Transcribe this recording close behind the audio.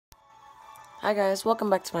Hi guys,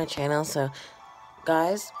 welcome back to my channel. So,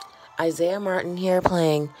 guys, Isaiah Martin here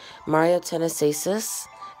playing Mario Tennis Aces,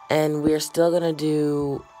 and we're still gonna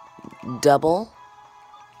do double.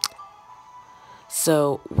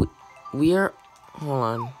 So, we're hold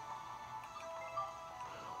on.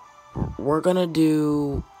 We're gonna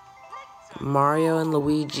do Mario and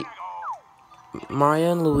Luigi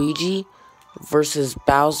versus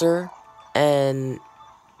Bowser and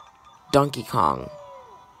Donkey Kong.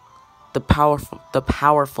 The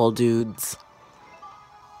powerful dudes.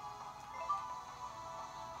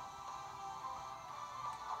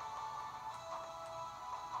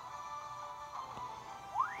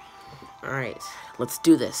 Alright, let's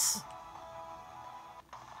do this.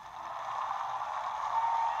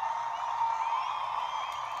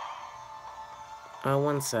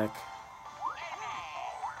 One sec.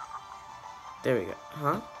 There we go.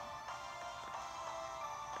 Huh?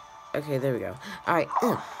 Okay, there we go. Alright.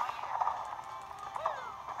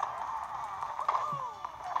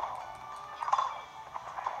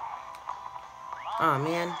 Aw,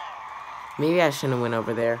 man. Maybe I shouldn't have went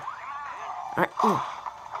over there. Alright.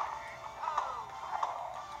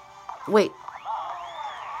 Wait.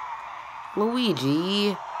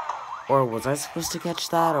 Luigi. Or was I supposed to catch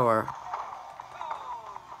that, or...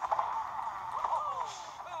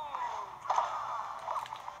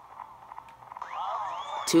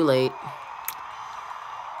 Too late.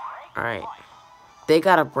 Alright. They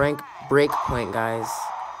got a break point, guys.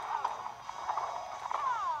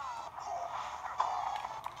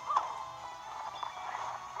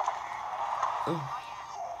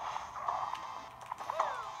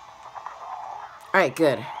 Alright,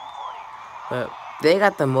 good. But they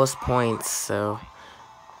got the most points, so...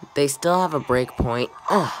 They still have a break point.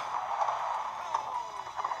 Ugh.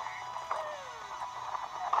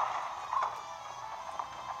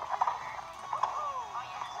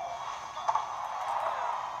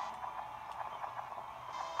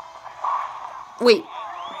 Wait,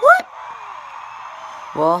 what?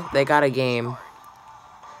 Well, they got a game.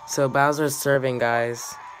 So Bowser's serving,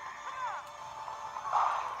 guys.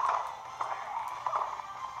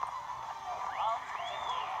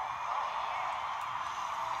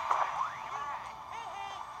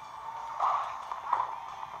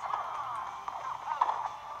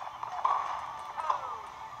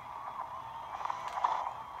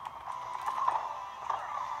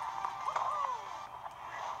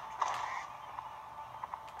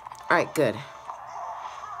 Alright, good.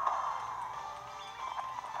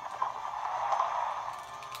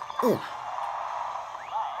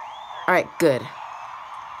 Alright, good.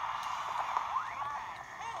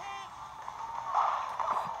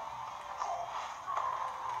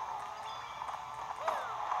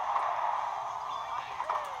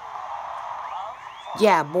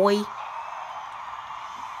 Yeah, boy.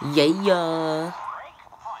 Yeah.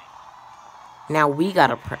 Now we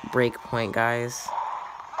got a break point, guys.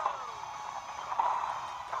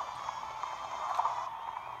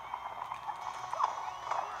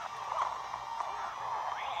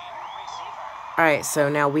 Alright, so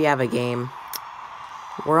now we have a game.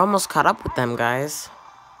 We're almost caught up with them, guys.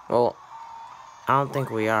 Well, I don't think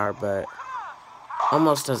we are, but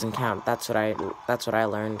almost doesn't count. That's what I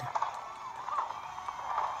learned.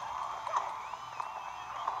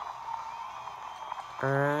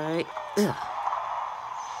 Alright.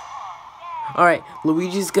 Alright,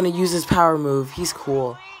 Luigi's gonna use his power move. He's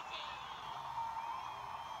cool.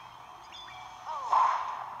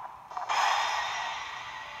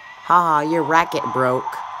 Haha, your racket broke.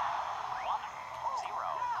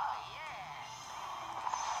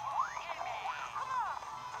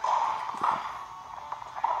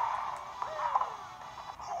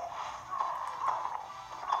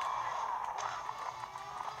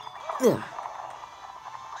 Ugh.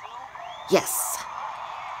 Yes.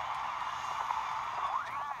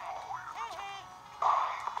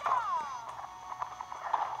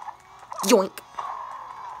 Yoink.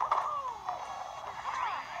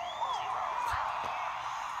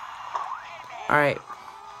 Alright.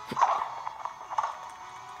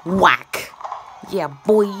 Whack. Yeah,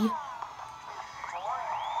 boy.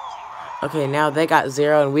 Okay, now they got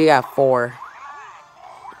 0 and we got 4.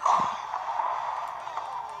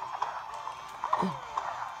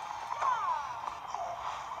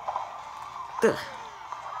 Ugh.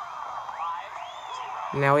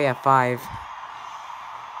 Now we have 5.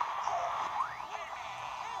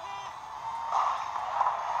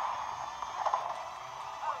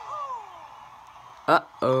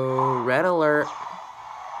 Uh-oh, red alert.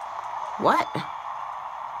 What?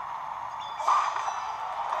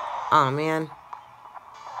 Aw, man.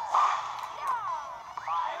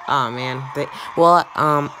 Aw, man.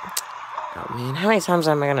 Oh, man, how many times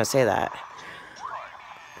am I gonna say that?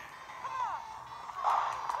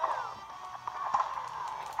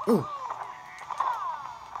 Ooh.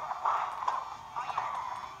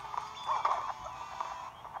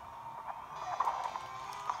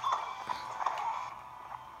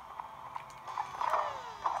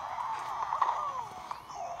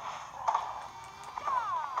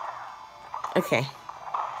 Okay.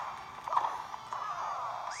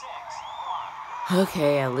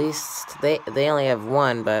 Okay, at least they only have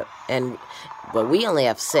one, but we only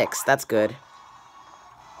have 6. That's good.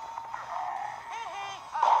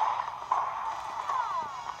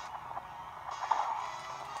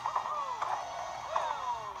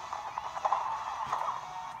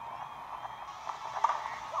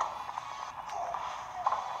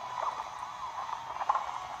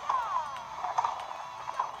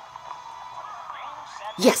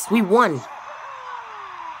 Yes, we won.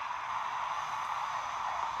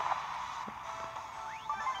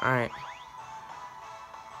 All right.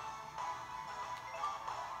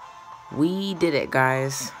 We did it,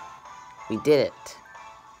 guys. We did it.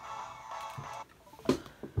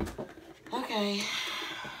 Okay.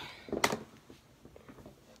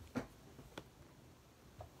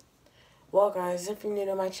 Well, guys, if you're new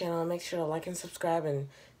to my channel, make sure to like and subscribe and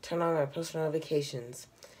turn on my post notifications.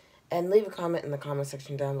 And leave a comment in the comment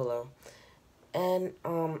section down below. And,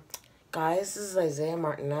 guys, this is Isaiah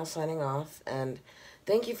Martin now signing off. And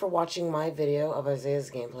thank you for watching my video of Isaiah's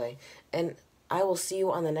gameplay. And I will see you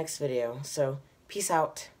on the next video. So, peace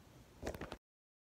out.